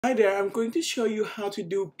Hi there, I'm going to show you how to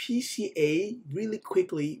do PCA really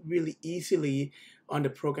quickly, really easily on the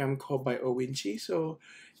program called BioVinci. So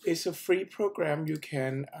it's a free program. You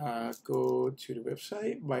can go to the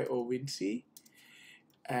website BioVinci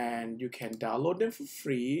and you can download them for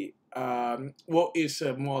free. Well, it's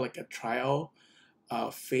more like a trial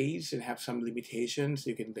phase and have some limitations.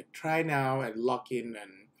 You can like try now and log in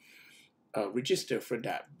and register for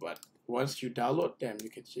that. But once you download them, you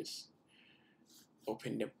can just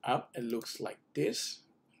open them up. It looks like this.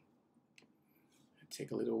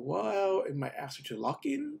 Take a little while. It might ask you to log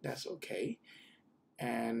in. That's okay.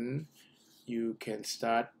 And you can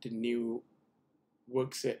start the new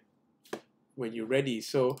worksheet when you're ready.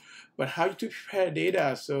 So, but how to prepare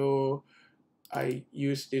data? So I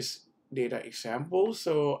use this data example.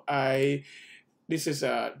 So this is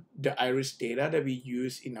the iris data that we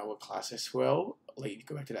use in our class as well. Let me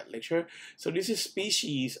go back to that lecture. So this is three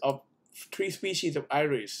species of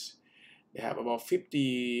iris. They have about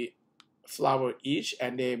 50 flower each,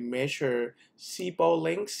 and they measure sepal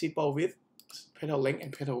length, sepal width, petal length,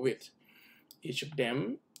 and petal width, each of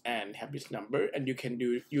them, and have this number. And you can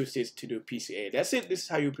use this to do PCA. That's it. This is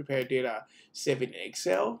how you prepare data. Save in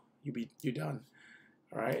Excel. You're done.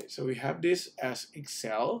 All right. So we have this as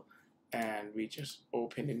Excel, and we just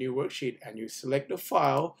open the new worksheet, and you select the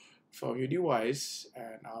file from your device,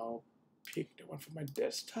 and I'll pick the one from my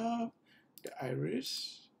desktop, the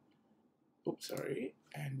iris. Oops, sorry.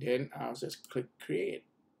 And then I'll just click create.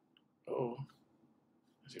 Oh,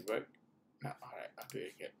 does it work? No, alright, I'll do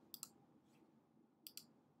it again.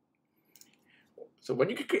 So when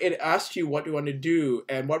you click create, it asks you what you want to do.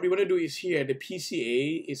 And what we want to do is here, the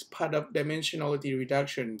PCA is part of dimensionality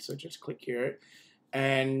reduction. So just click here.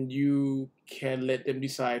 And you can let them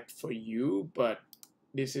decide for you, but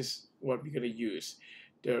this is what we're going to use,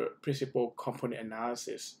 the principal component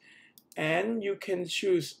analysis. And you can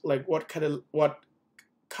choose like what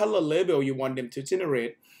color label you want them to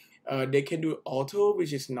generate. They can do auto,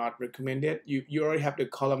 which is not recommended. You already have the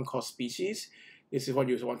column called species. This is what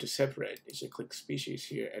you want to separate. You should click species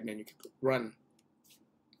here, and then you can click run.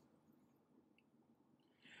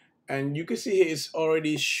 And you can see here it's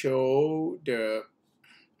already show the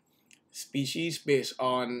species based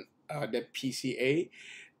on the PCA,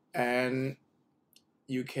 and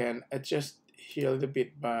you can adjust here a little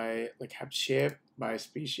bit by like have shape by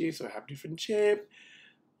species, or have different shape,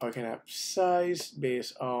 or you can have size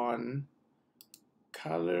based on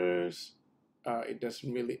colors. It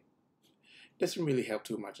doesn't really help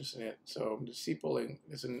too much, isn't it? So the sepal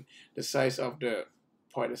doesn't, the size of the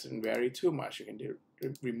point doesn't vary too much. You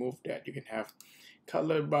can remove that. You can have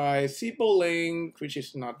color by sepal length, which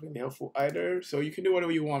is not really helpful either. So you can do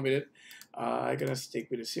whatever you want with it. I'm gonna stick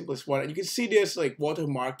with the simplest one. And you can see there's like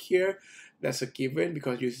watermark here. That's a given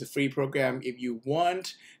because it's a free program. If you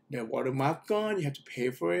want the watermark gone, you have to pay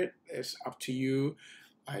for it. It's up to you.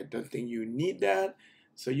 I don't think you need that.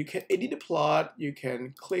 So you can edit the plot. You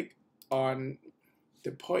can click on the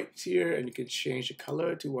points here, and you can change the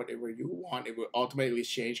color to whatever you want. It will automatically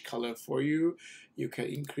change color for you. You can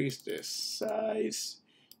increase the size.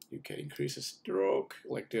 You can increase the stroke,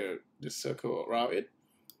 like the circle around it.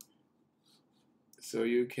 So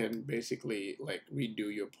you can basically like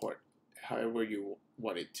redo your port however you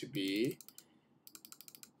want it to be.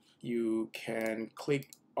 You can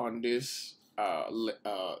click on this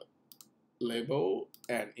label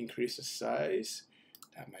and increase the size.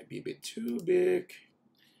 That might be a bit too big.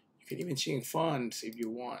 You can even change fonts if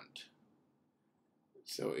you want.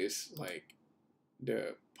 So it's like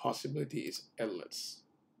the possibility is endless.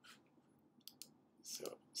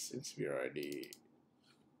 So since we already,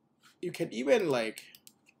 you can even like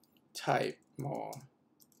type more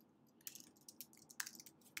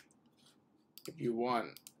if you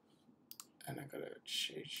want. And I'm gonna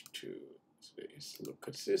change to space, look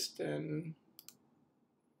consistent.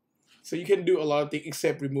 So you can do a lot of things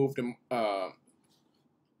except remove the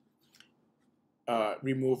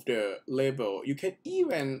label. You can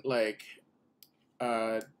even like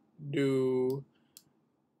do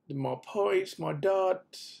the more points, more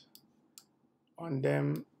dots on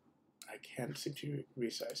them. I can't seem to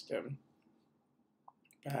resize them.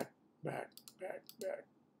 Back.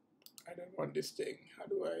 I don't want this thing. How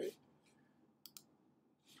do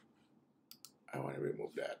I want to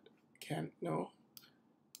remove that. Can't, no.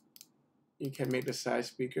 You can make the size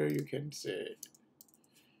bigger. You can say.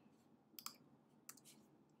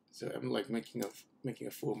 So I'm like making a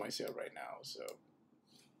fool of myself right now.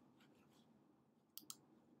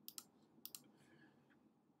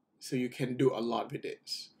 So you can do a lot with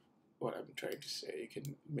it. What I'm trying to say, you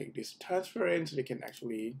can make this transparent so they can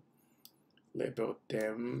actually label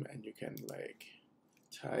them, and you can like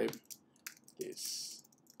type this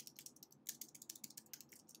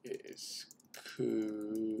is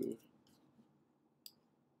cool.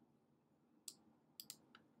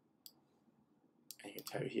 And you can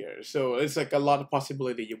type here. So it's like a lot of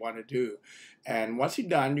possibility you want to do. And once you're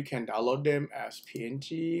done, you can download them as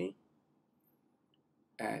PNG.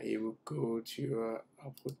 And it will go to,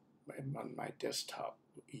 I'll put on my desktop,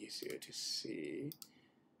 easier to see.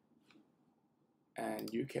 And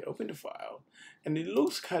you can open the file. And it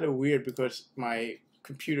looks kind of weird because my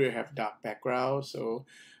computer have dark background, so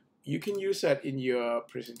you can use that in your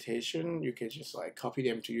presentation. You can just like copy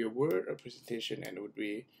them to your Word or presentation and it would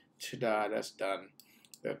be, ta-da, that's done.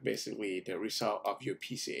 That's basically the result of your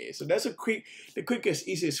PCA. So that's the quickest,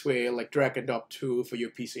 easiest way, like drag and drop tool for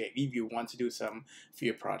your PCA if you want to do some for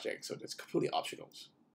your project. So that's completely optional.